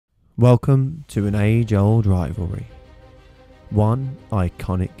Welcome to an age-old rivalry. One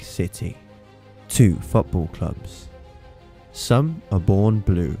iconic city. Two football clubs. Some are born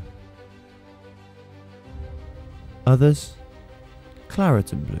blue. Others,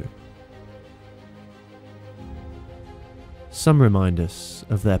 claret and blue. Some remind us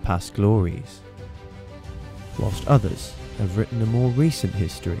of their past glories, whilst others have written a more recent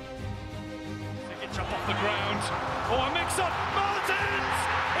history. It's up off the ground. Oh, a mix-up. Martins!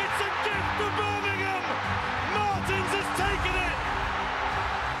 It's a gift for Birmingham! Martins has taken it!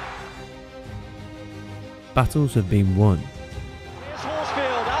 Battles have been won. Here's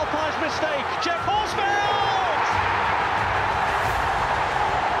Horsfield. Alpine's mistake. Jeff Horsfield!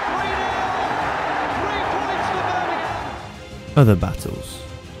 3-0. 3 points for Birmingham. Other battles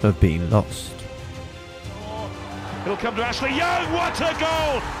have been lost. It'll come to Ashley Young. What a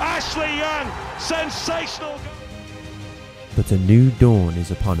goal! Ashley Young. Sensational goal. But a new dawn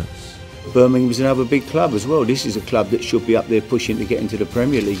is upon us. Birmingham is another big club as well. This is a club that should be up there pushing to get into the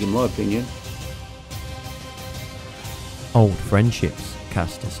Premier League, in my opinion. Old friendships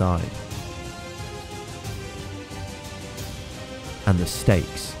cast aside. And the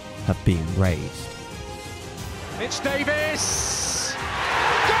stakes have been raised. It's Davis.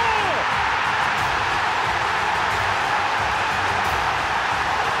 Goal!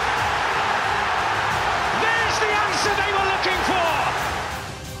 There's the answer they were looking for.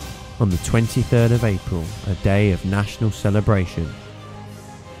 On the 23rd of April, a day of national celebration,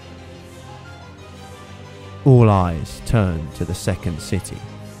 all eyes turn to the second city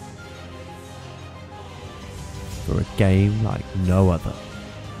for a game like no other.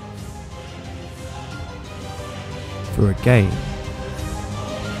 For a game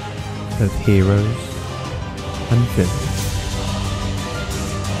of heroes and villains.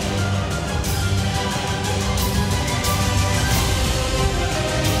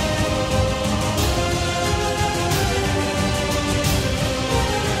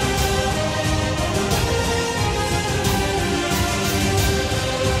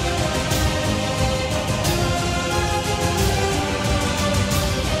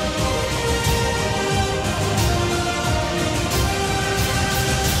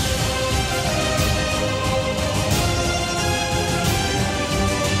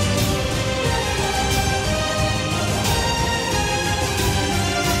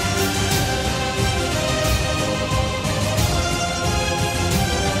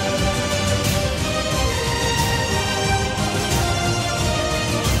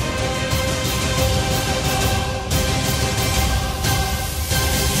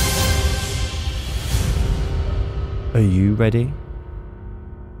 Are you ready?